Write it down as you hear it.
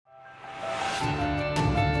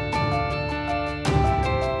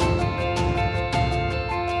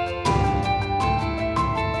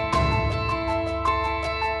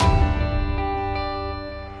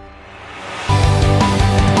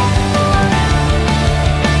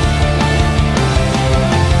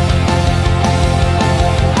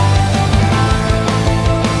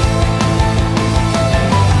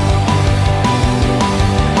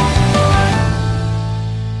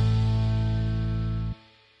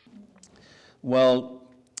Well,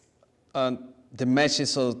 the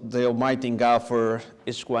message of the Almighty God for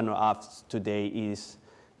each one of us today is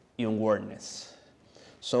awareness.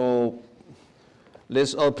 So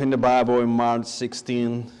let's open the Bible in Mark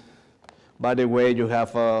 16. By the way, you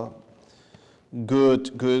have a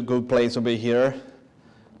good place over here.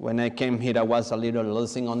 When I came here, I was a little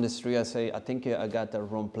losing on the street. I say, I think I got the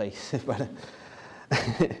wrong place. But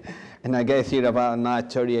and I get here about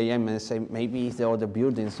 9:30 a.m. and I say, maybe it's the other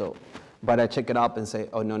building. But I check it up and say,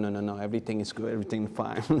 oh, no, everything is good, everything is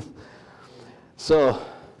fine. So,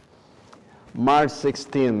 Mark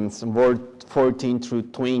 16, verse 14 through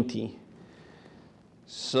 20.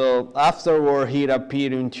 So, afterward, he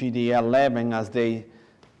appeared unto the 11 as they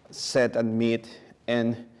sat at meat,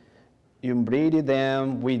 and upbraided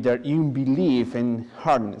them with their unbelief and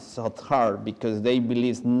hardness of heart, because they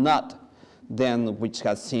believed not them which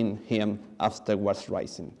had seen him afterwards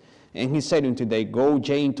rising. And he said unto them, go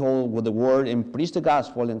ye into all the world and preach the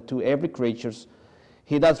gospel unto every creature.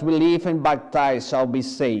 He that believeth and baptized shall be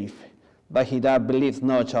saved, but he that believeth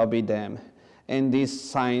not shall be damned. And these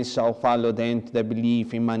signs shall follow them that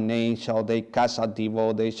believe in my name. Shall they cast out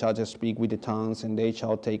devils, they shall just speak with the tongues, and they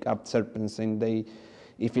shall take up serpents, and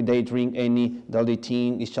if they drink any deadly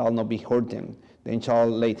thing, it shall not be hurt them. Then shall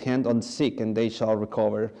lay hand on the sick, and they shall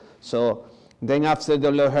recover. So then after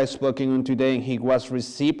the Lord had spoken unto them, he was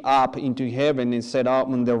received up into heaven and set up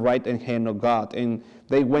on the right hand of God. And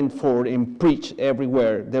they went forth and preached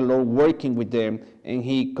everywhere, the Lord working with them, and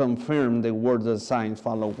he confirmed the word of the signs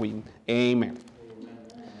following. Amen.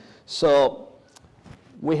 Amen. So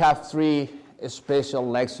we have three special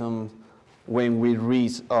lessons when we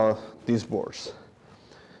read this verse.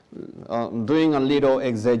 Doing a little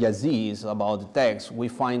exegesis about the text, we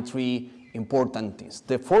find three important things.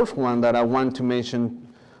 The first one that I want to mention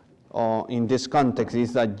in this context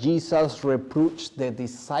is that Jesus reproached the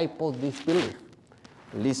disciples' disbelief.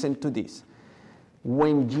 Listen to this.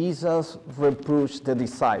 When Jesus reproached the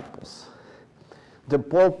disciples, the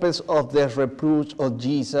purpose of the reproach of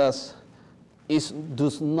Jesus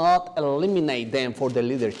does not eliminate them for the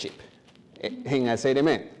leadership. And I say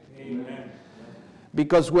amen. Amen.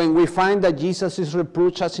 Because when we find that Jesus is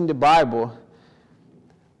reproached as in the Bible,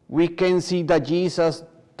 we can see that Jesus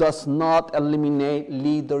does not eliminate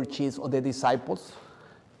leadership of the disciples.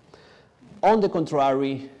 On the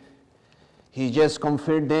contrary, he just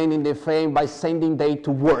confirmed them in the faith by sending them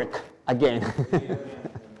to work again.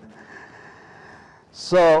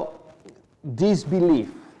 So, this belief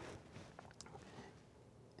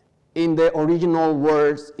in the original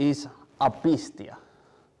words is apistia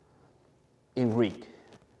in Greek.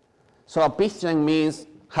 So, apistia means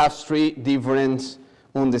has three different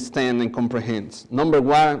understand and comprehend. Number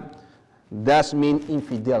one, that means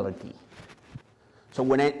infidelity. So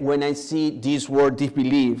when I see this word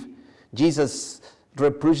disbelief, Jesus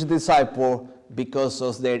reproached the disciple because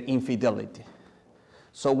of their infidelity.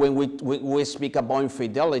 So when we speak about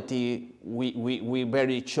infidelity, we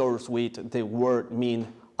very short with the word mean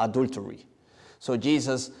adultery. So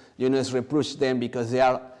Jesus, reproached them because they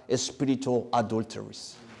are spiritual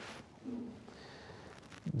adulteries.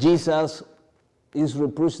 Jesus is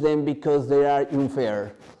reproach them because they are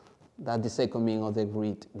unfair. That's the second meaning of the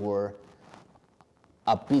Greek word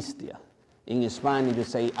apistia. In Spanish, you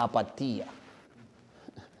say apatia.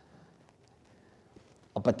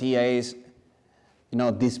 Apatia is,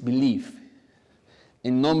 disbelief.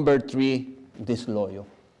 And number three, disloyal.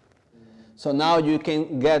 So now you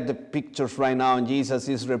can get the pictures right now, and Jesus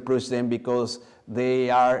is reproaching them because they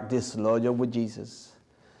are disloyal with Jesus,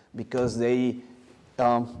 because they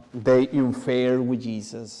unfair with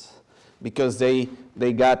Jesus, because they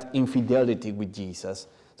got infidelity with Jesus.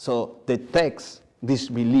 So the text,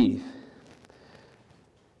 disbelief.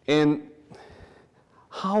 And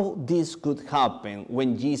how this could happen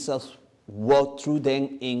when Jesus walked through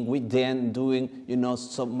them and with them doing,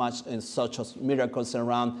 so much and such as miracles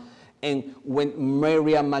around. And when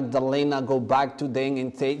Mary and Magdalena go back to them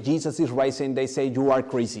and say, Jesus is rising, they say, you are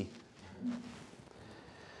crazy.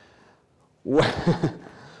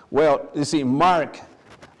 Well, you see, Mark,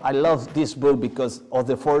 I love this book because of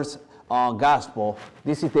the first gospel.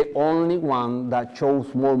 This is the only one that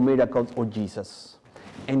shows more miracles of Jesus.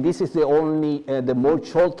 And this is the only, the more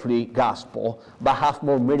shortly gospel, but have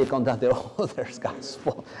more miracles than the others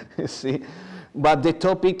gospel, you see. But the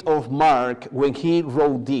topic of Mark, when he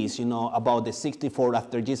wrote this, about the 64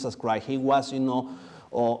 after Jesus Christ, he was,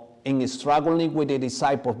 in struggling with the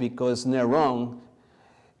disciples because Neron,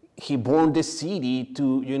 he burned the city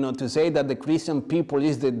to say that the Christian people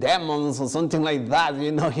is the demons or something like that.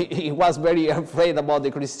 He was very afraid about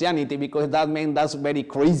the Christianity because that meant that's very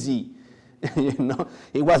crazy.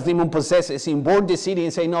 He was demon possessed. He burned the city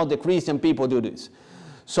and say, no, the Christian people do this.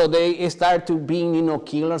 So they start to being,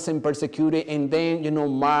 killers and persecuted, and then,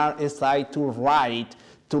 Mark started to write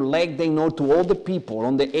to let them know to all the people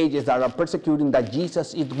on the ages that are persecuting that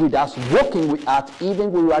Jesus is with us, walking with us, even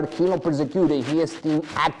when we are killed or persecuted, he is still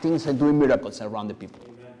acting and doing miracles around the people.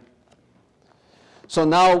 Amen. So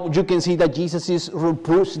now you can see that Jesus is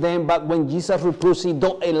reproach them, but when Jesus reproaches, he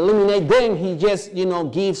don't eliminate them, he just,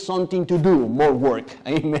 gives something to do, more work.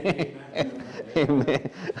 Amen. Amen. Amen.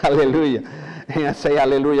 Hallelujah. And I say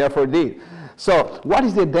hallelujah for this. So what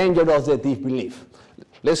is the danger of the disbelief?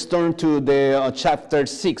 Let's turn to the chapter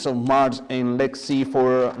 6 of Mark, and let's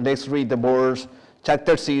read the verse,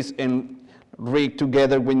 chapter 6, and read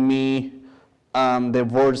together with me the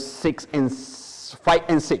verse 5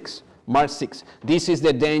 and 6, Mark 6. This is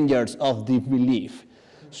the dangers of disbelief.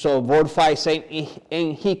 So verse 5 saying,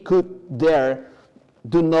 and he could there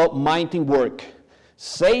do no mighty work,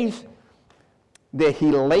 save that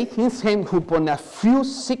he laid his hand upon a few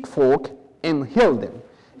sick folk and healed them.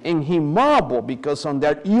 And he marveled because of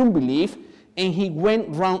their unbelief, and he went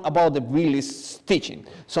round about the village teaching.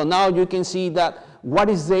 So now you can see that what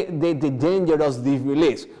is the danger of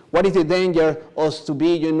disbelief? What is the danger of to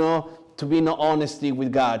be, to be in honesty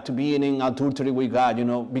with God, to be in adultery with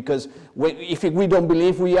God, because if we don't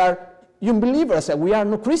believe, we are unbelievers, and we are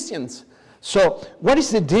no Christians. So what is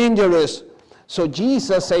the dangerous? So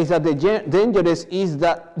Jesus says that the dangerous is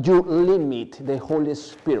that you limit the Holy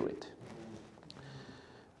Spirit.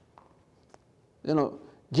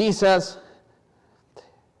 Jesus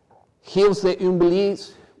heals the unbelief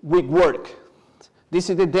with work. This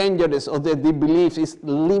is the dangerous of the belief, is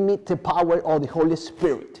limit the power of the Holy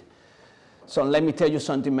Spirit. So let me tell you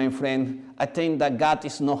something, my friend. I think that God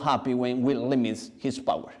is not happy when we limit his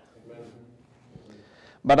power.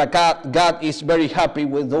 But God is very happy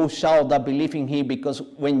with those child that believe in him, because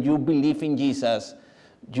when you believe in Jesus,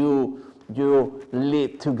 you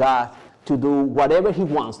lead to God to do whatever he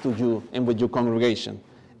wants to do and with your congregation.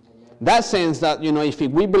 That sense that, if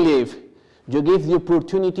we believe, you give the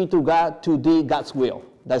opportunity to God to do God's will.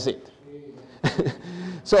 That's it.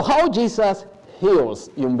 So how Jesus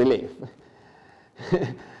heals unbelief?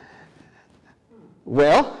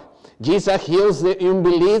 Well, Jesus heals the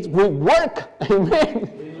unbelief with work.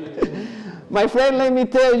 Amen. My friend, let me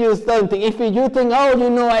tell you something. If you think,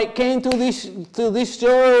 I came to this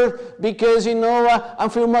church because, I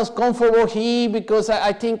feel most comfortable here because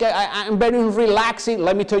I think I'm very relaxing.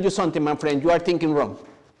 Let me tell you something, my friend. You are thinking wrong.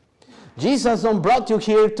 Jesus don't brought you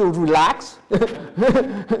here to relax.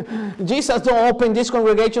 Jesus don't open this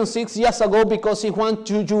congregation 6 years ago because he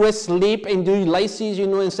wants you to sleep and do lazy,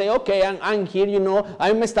 and say, okay, I'm here,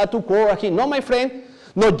 I'm a statu quo here. No, my friend.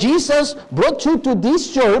 No, Jesus brought you to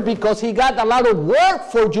this church because he got a lot of work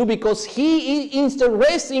for you, because he is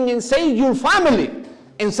interested in saving your family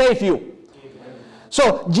and save you. Amen.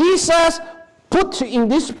 So Jesus put you in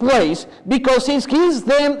this place because he gives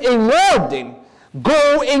them a warning.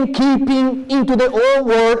 Go and keep him into the old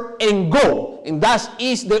world and go. And that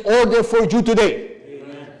is the order for you today.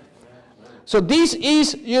 Amen. So this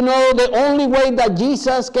is, the only way that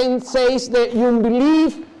Jesus can say that you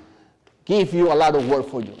believe, give you a lot of work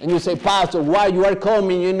for you. And you say, Pastor, why you are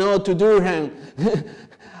coming, to Durham?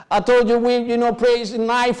 I told you, praise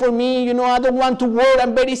night for me, I don't want to work,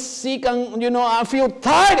 I'm very sick, and, I feel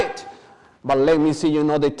tired. But let me see,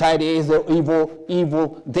 the tired is the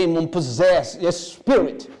evil, demon-possessed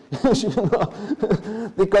spirit.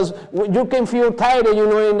 Because you can feel tired,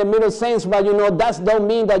 in the middle sense, but, that don't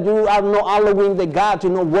mean that you are not allowing the God,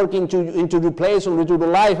 work into your place or into your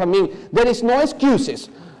life. I mean, there is no excuses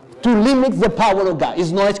to limit the power of God.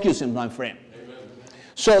 It's no excuse, my friend. Amen.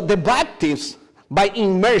 So the baptism by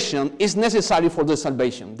immersion is necessary for the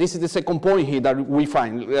salvation. This is the second point here that we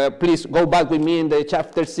find. Please go back with me in the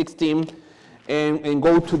chapter 16 and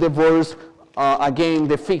go to the verse again,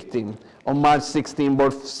 the 15 on Mark 16,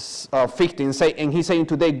 verse 15. And he's saying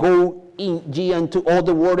today, go in ye into all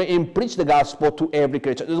the world and preach the gospel to every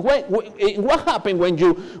creature. What happened when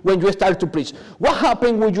you start to preach? What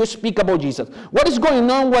happened when you speak about Jesus? What is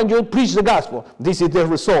going on when you preach the gospel? This is the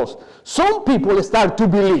result. Some people start to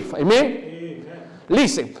believe. Amen? Amen.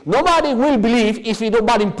 Listen, nobody will believe if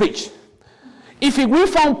nobody preach. If we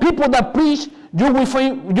found people that preach, you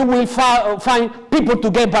will find people to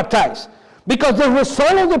get baptized. Because the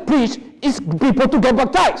result of the preach is people to get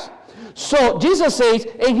baptized. So Jesus says,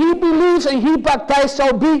 and he believes and he baptized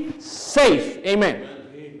shall be saved. Amen.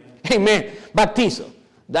 Amen. Amen. Baptizo.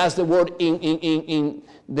 That's the word in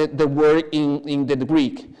the word in the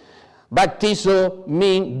Greek. Baptizo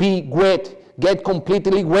means be wet, get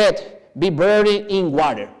completely wet, be buried in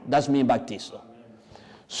water. That's mean baptizo.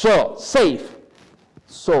 So, save.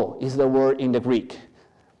 So is the word in the Greek.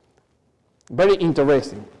 Very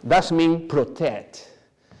interesting. That means protect.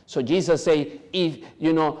 So Jesus said, if,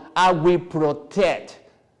 I will protect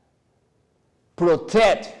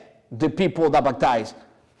the people that baptize.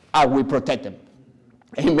 I will protect them.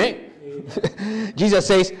 Amen. Amen. Jesus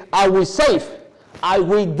says, I will save. I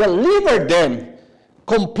will deliver them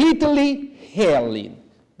completely healing.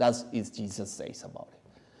 That's what Jesus says about it.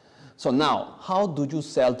 So now, how do you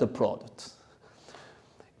sell the product?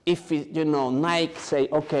 If, Nike say,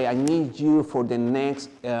 okay, I need you for the next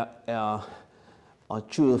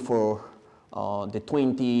shoes for the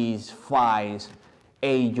 20s, 5s,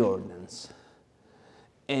 8 Jordans.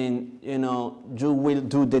 And, you will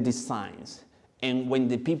do the designs. And when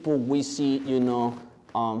the people we see,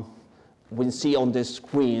 we see on the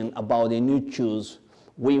screen about the new shoes,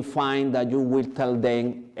 we find that you will tell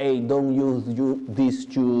them, hey, don't use these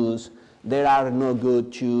shoes. There are no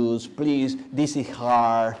good shoes. Please, this is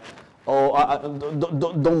hard. Or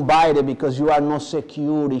don't buy it because you are not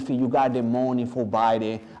secure if you got the money for buying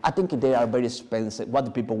it. I think they are very expensive. What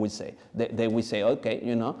the people will say? They will say, okay,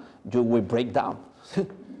 you will break down.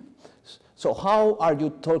 So how are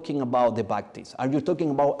you talking about the baptism? Are you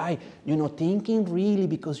talking about, thinking really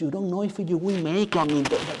because you don't know if you will make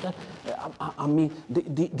it?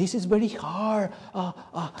 This is very hard.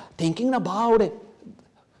 Thinking about it.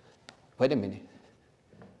 Wait a minute.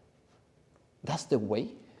 That's the way?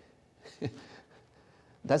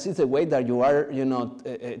 That is the way that you are,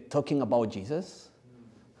 talking about Jesus?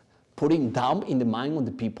 Putting doubt in the mind of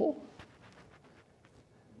the people?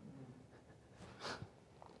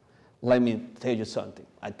 Let me tell you something.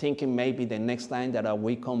 I think maybe the next time that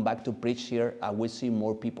we come back to preach here, I will see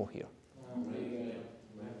more people here. Amen.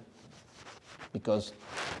 Because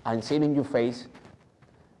I'm seeing in your face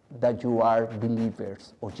that you are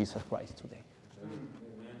believers of Jesus Christ today.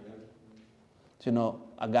 Amen.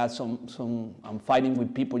 I got I'm fighting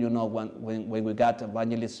with people, when we got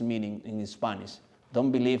evangelist meeting in Spanish.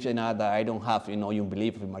 Don't believe, that I don't have, you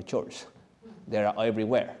believe in my church. They are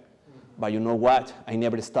everywhere. But you know what? I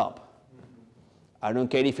never stop. I don't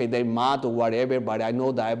care if they're mad or whatever, but I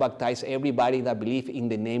know that I baptize everybody that believes in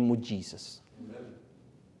the name of Jesus. Amen.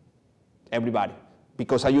 Everybody.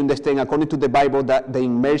 Because I understand, according to the Bible, that the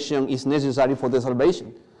immersion is necessary for the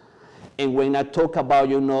salvation. And when I talk about,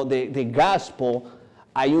 the gospel,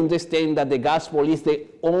 I understand that the gospel is the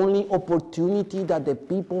only opportunity that the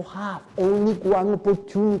people have. Only one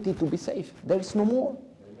opportunity to be saved. There is no more.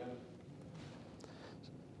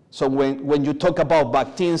 So when you talk about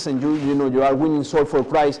baptism and you are winning soul for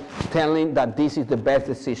Christ, telling that this is the best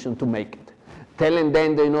decision to make it. Telling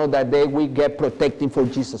them, that they will get protected for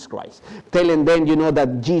Jesus Christ. Telling them,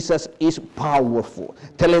 that Jesus is powerful.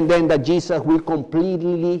 Telling them that Jesus will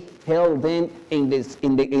completely heal them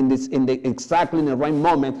exactly in the right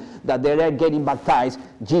moment that they are getting baptized.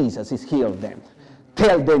 Jesus is healed them.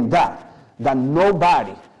 Tell them that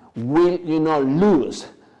nobody will, lose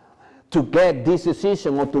to get this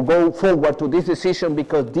decision or to go forward to this decision,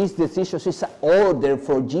 because this decision is an order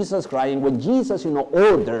for Jesus Christ. And when Jesus,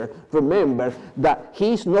 order, remember that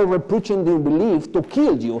he's not reproaching the unbelief to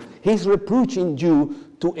kill you. He's reproaching you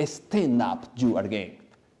to stand up you again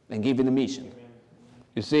and give you the mission. Amen.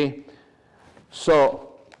 You see?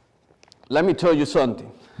 So, let me tell you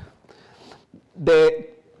something. The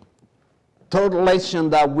third lesson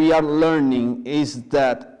that we are learning is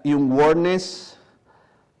that inwardness,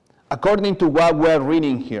 according to what we're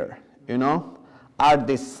reading here, are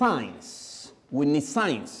the signs. We need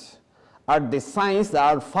signs. Are the signs that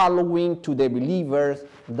are following to the believers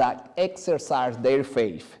that exercise their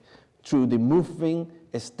faith through the moving,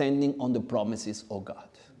 standing on the promises of God.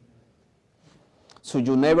 So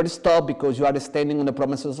you never stop because you are standing on the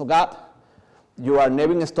promises of God. You are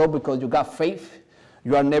never going to stop because you got faith.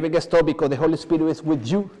 You are never going to stop because the Holy Spirit is with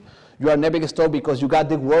you. You are never going to stop because you got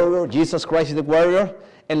the warrior. Jesus Christ is the warrior.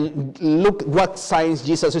 And look what signs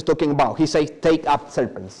Jesus is talking about. He says, take up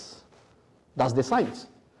serpents. That's the signs.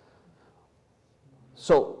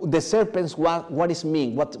 So the serpents, what is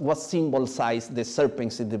mean? What symbolize the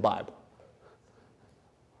serpents in the Bible?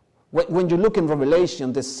 When you look in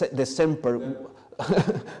Revelation, the serpent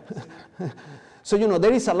So,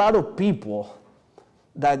 there is a lot of people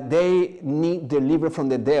that they need delivered from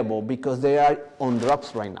the devil because they are on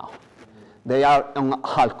drugs right now. They are on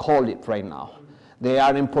alcoholic right now. They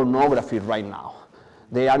are in pornography right now.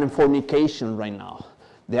 They are in fornication right now.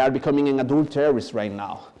 They are becoming an adulteress right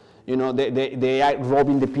now. They are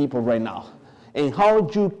robbing the people right now. And how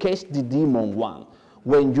do you catch the demon one?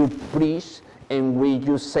 When you preach and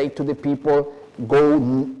you say to the people, go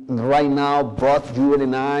right now, both you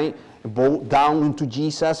and I, bow down into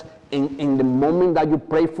Jesus. And in the moment that you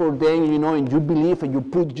pray for them, and you believe and you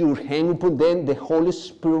put your hand upon them, the Holy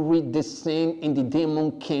Spirit descends and the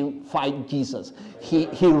demon can fight Jesus. He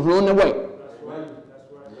run away. That's right.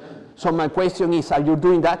 So my question is, are you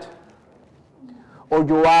doing that? Or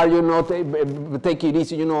you are, take it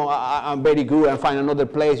easy, I'm very good, and find another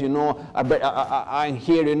place, I'm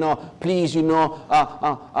here, please, I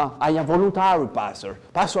am voluntary, Pastor.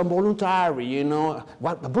 Pastor, I'm voluntary,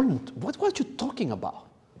 What are you talking about?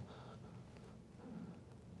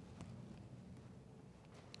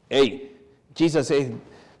 Hey, Jesus said,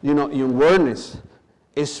 in awareness,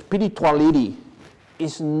 spirituality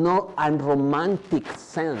is not a romantic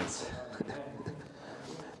sense.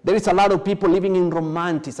 There is a lot of people living in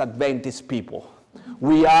romantic Adventist people.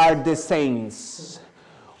 We are the saints.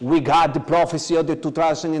 We got the prophecy of the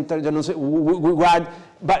 2030. We got,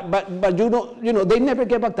 but they never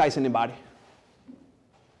get baptized anybody.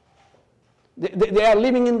 They are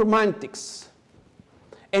living in romantics.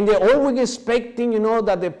 And they're always expecting,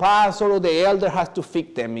 that the pastor or the elder has to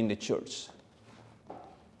fix them in the church.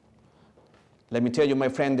 Let me tell you, my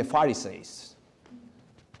friend, the Pharisees,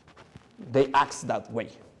 they act that way.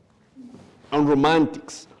 On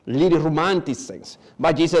romantics, little romantic things.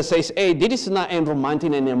 But Jesus says, hey, this is not a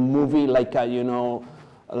romantic in a movie like, the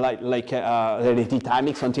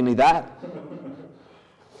Titanic, something like that.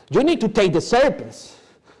 You need to take the serpents.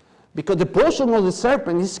 Because the portion of the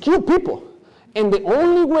serpent is kill people. And the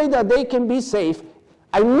only way that they can be safe,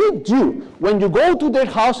 I need you. When you go to their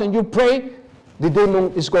house and you pray, the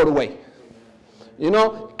demon is going away.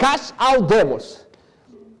 Cast out devils.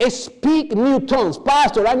 Speak new tongues.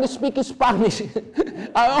 Pastor, I'm speaking Spanish.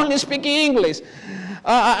 I only speak English.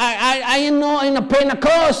 I am not in a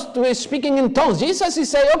Pentecost speaking in tongues. Jesus is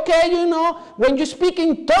saying, okay, when you speak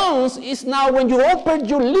in tongues, it's now when you open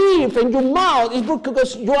your lips and your mouth, it's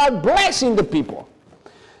because you are blessing the people.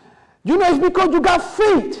 It's because you got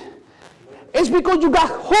faith. It's because you got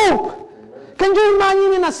hope. Can you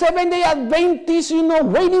imagine in a 7-day Adventist,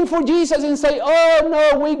 waiting for Jesus and say, oh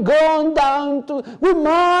no, we're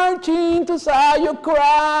marching to Zion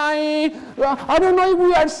crying. I don't know if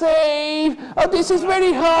we are saved. Oh, this is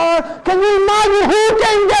very hard. Can you imagine who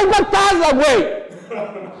can get baptized that way?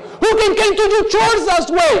 Who can come to the church that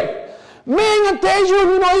way? Man, I tell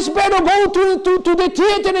you, it's better go to the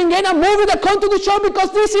theater and get a movie that come to the show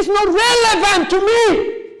because this is not relevant to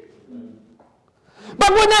me.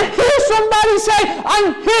 But when I hear somebody say,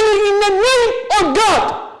 I'm healing in the name of God.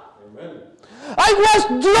 Amen. I was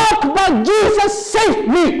drunk, but Jesus saved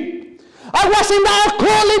me. I was in the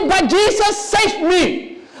alcoholic, but Jesus saved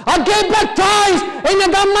me. I get baptized, and I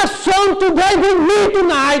got my son today with me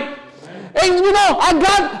tonight. Amen. And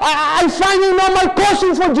I find my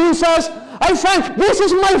cousin for Jesus. I find this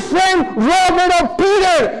is my friend Robert or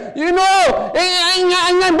Peter, and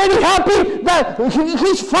I'm very happy that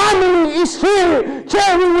his family is here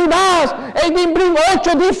sharing with us, and they bring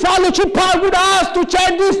also the fellowship part with us to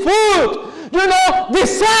share this food. The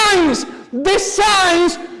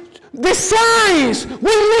signs,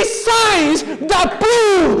 we need signs that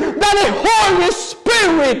prove that the Holy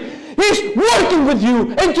Spirit is working with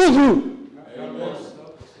you and through you. Amen.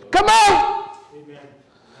 Come on.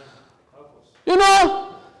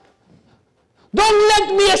 Don't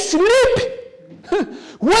let me sleep.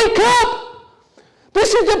 Wake up.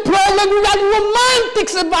 This is the problem with that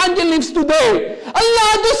romantics evangelists today. A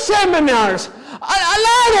lot of seminars. A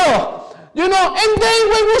lot of, and then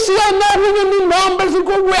when we see our numbers,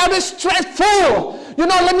 because we are stressful.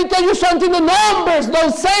 Let me tell you something, the numbers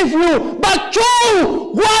don't save you, but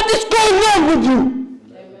you, what is going on with you?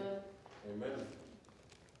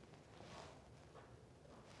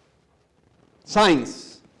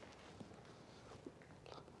 Signs.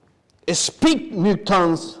 Speak new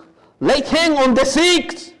tongues. Lay hand on the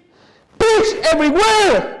sick. Preach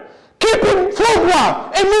everywhere. Keep it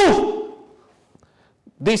forward and move.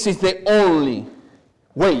 This is the only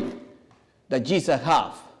way that Jesus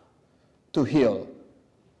has to heal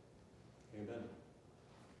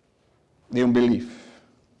the unbelief.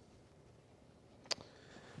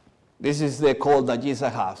 This is the call that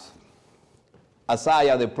Jesus has.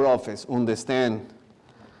 Isaiah the prophets understand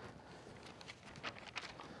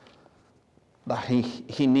that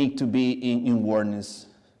he need to be in awareness.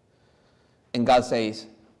 And God says,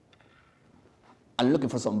 I'm looking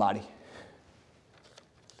for somebody.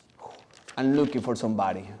 I'm looking for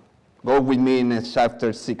somebody. Go with me in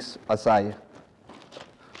chapter 6, Isaiah.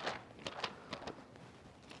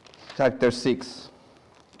 Chapter 6,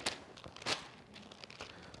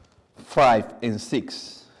 5 and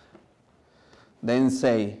 6. Then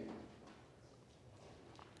say,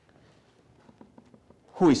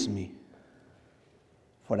 who is me?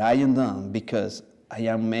 For I am done, because I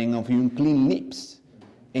am man of unclean lips,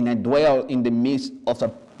 and I dwell in the midst of the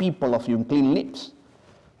people of unclean lips.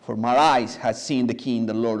 For my eyes have seen the King,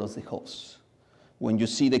 the Lord of the hosts. When you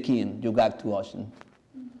see the King, you got to ocean.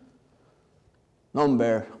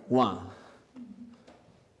 Number 1,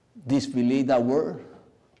 disbelieve that word.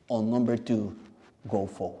 Or number 2, go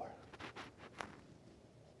forward.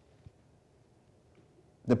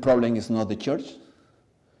 The problem is not the church.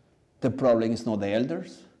 The problem is not the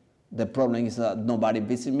elders. The problem is that nobody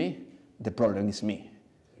visits me. The problem is me.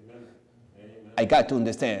 Amen. Amen. I got to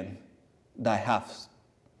understand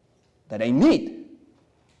that I need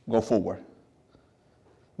go forward.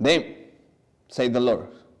 Then, say the Lord,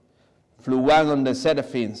 flew one on the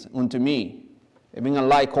seraphims unto me, having a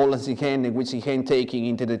light cold as his hand, which he had taken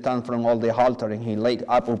into the tongue from all the altar, and he laid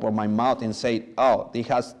up upon my mouth and said, oh, thee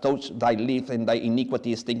hast touched thy lips, and thy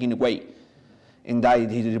iniquity is taken away, and thy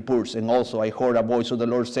reproach. And also I heard a voice of the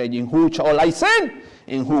Lord saying, who shall I send?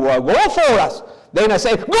 And who will go for us? Then I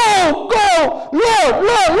said, go, go, Lord,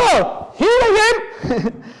 Lord, Lord. Here I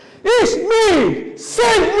am. It's me.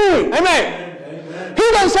 Send me. Amen. Amen. He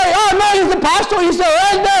don't say, oh, no, it's the pastor, it's the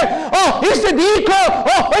elder, oh, it's the deacon,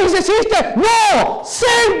 oh, it's the sister. No,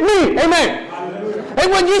 send me. Amen. Hallelujah.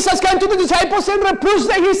 And when Jesus came to the disciples and reproached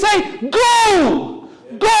them, he said, go,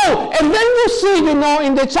 go. And then you see,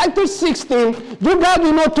 in the chapter 16, you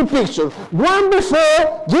got, 2 pictures. One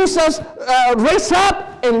before Jesus raised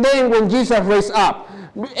up, and then when Jesus raised up.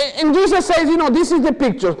 And Jesus says, this is the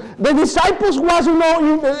picture. The disciples was,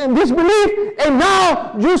 in disbelief, and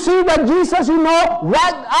now you see that Jesus,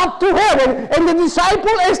 right up to heaven, and the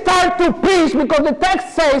disciples start to preach, because the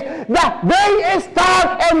text says that they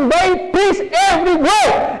start and they preach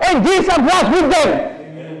everywhere, and Jesus was with them.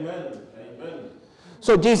 Amen. Amen.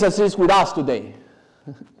 So Jesus is with us today.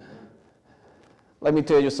 Let me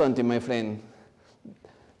tell you something, my friend.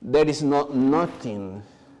 There is nothing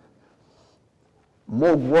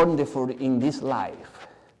more wonderful in this life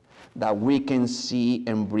that we can see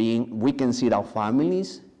we can see our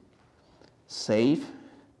families safe,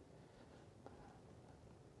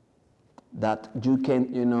 that you can,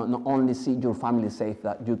 not only see your family safe,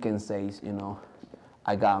 that you can say,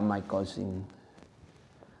 I got my cousin,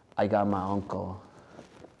 I got my uncle,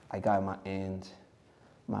 I got my aunt,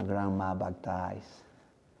 my grandma baptized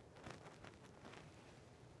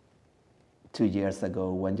 2 years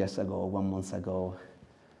ago, 1 year ago, 1 month ago.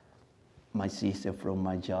 My sister from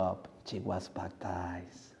my job, she was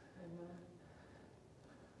baptized. Amen.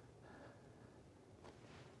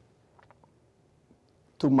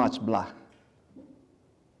 Too much blood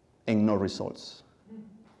and no results.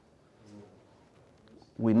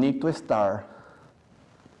 We need to start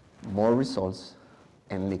more results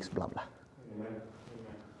and less blah blah. Amen.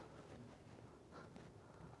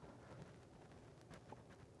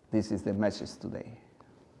 This is the message today.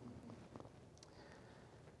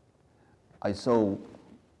 I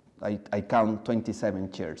count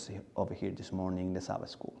 27 chairs over here this morning in the Sabbath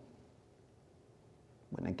school.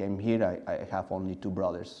 When I came here, I have only 2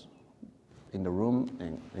 brothers in the room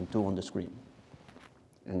and 2 on the screen.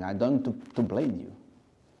 And I don't to blame you,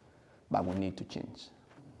 but we need to change.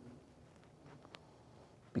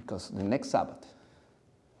 Because the next Sabbath,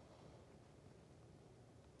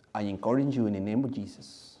 I encourage you in the name of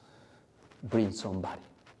Jesus, bring somebody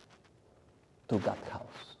to God's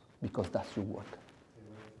house, because that's your work.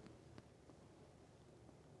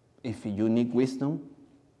 If you need wisdom,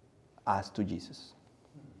 ask to Jesus.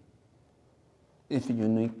 If you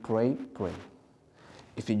need pray.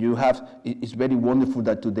 If you have, it's very wonderful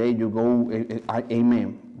that today you go,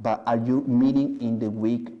 amen. But are you meeting in the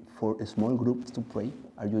week for a small group to pray?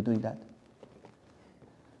 Are you doing that?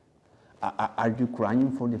 Are you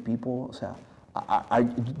crying for the people? So,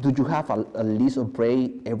 do you have a list of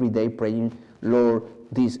pray every day, praying, Lord,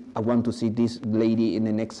 this, I want to see this lady in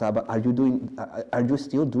the next Sabbath? Are you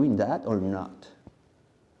still doing that or not?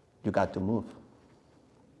 You got to move.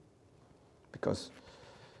 Because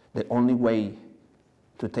the only way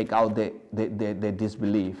to take out the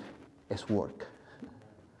disbelief is work.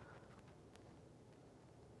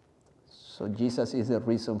 So Jesus is the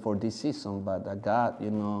reason for this season, but God,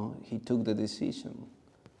 He took the decision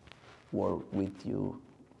work with you.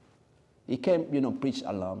 He can, preach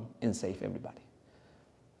alone and save everybody.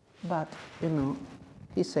 But,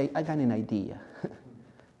 he said, I got an idea.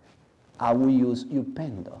 I will use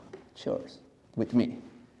Upendo church with me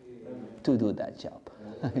to do that job.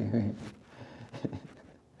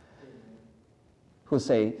 Who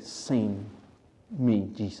say, send me,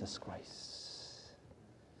 Jesus Christ.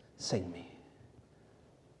 Send me.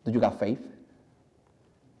 Do you got faith?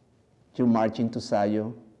 You march into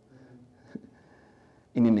Zion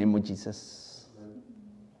in the name of Jesus.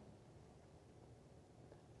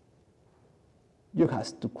 You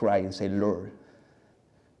have to cry and say, Lord,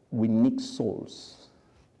 we need souls.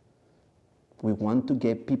 We want to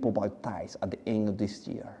get people baptized at the end of this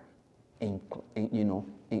year and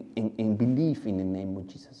believe in the name of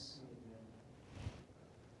Jesus.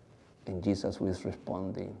 And Jesus was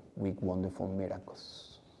responding with wonderful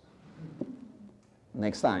miracles.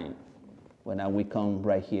 Next time, when I will come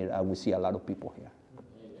right here, I will see a lot of people here.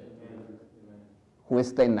 Who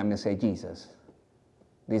stand up and say, Jesus,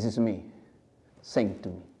 this is me. Send to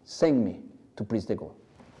me. Send me to preach the gospel.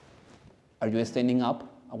 Are you standing up?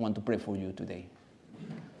 I want to pray for you today.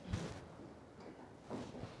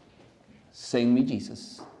 Send me,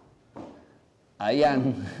 Jesus. I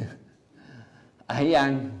am. I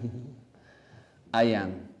am. I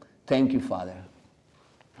am. Thank you, Father,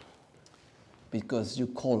 because you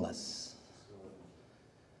call us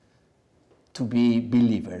to be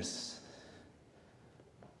believers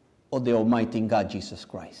of the Almighty God, Jesus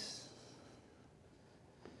Christ.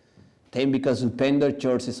 Then because Upendo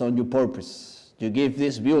Church is on your purpose, you give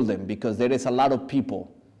this building because there is a lot of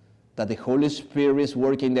people that the Holy Spirit is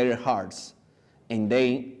working in their hearts, and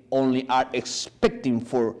they only are expecting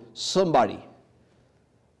for somebody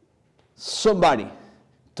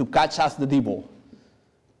to catch us the devil,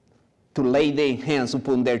 to lay their hands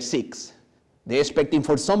upon their sick. They're expecting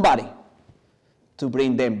for somebody to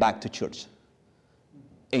bring them back to church.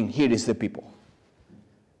 And here is the people.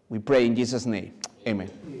 We pray in Jesus' name.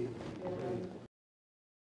 Amen.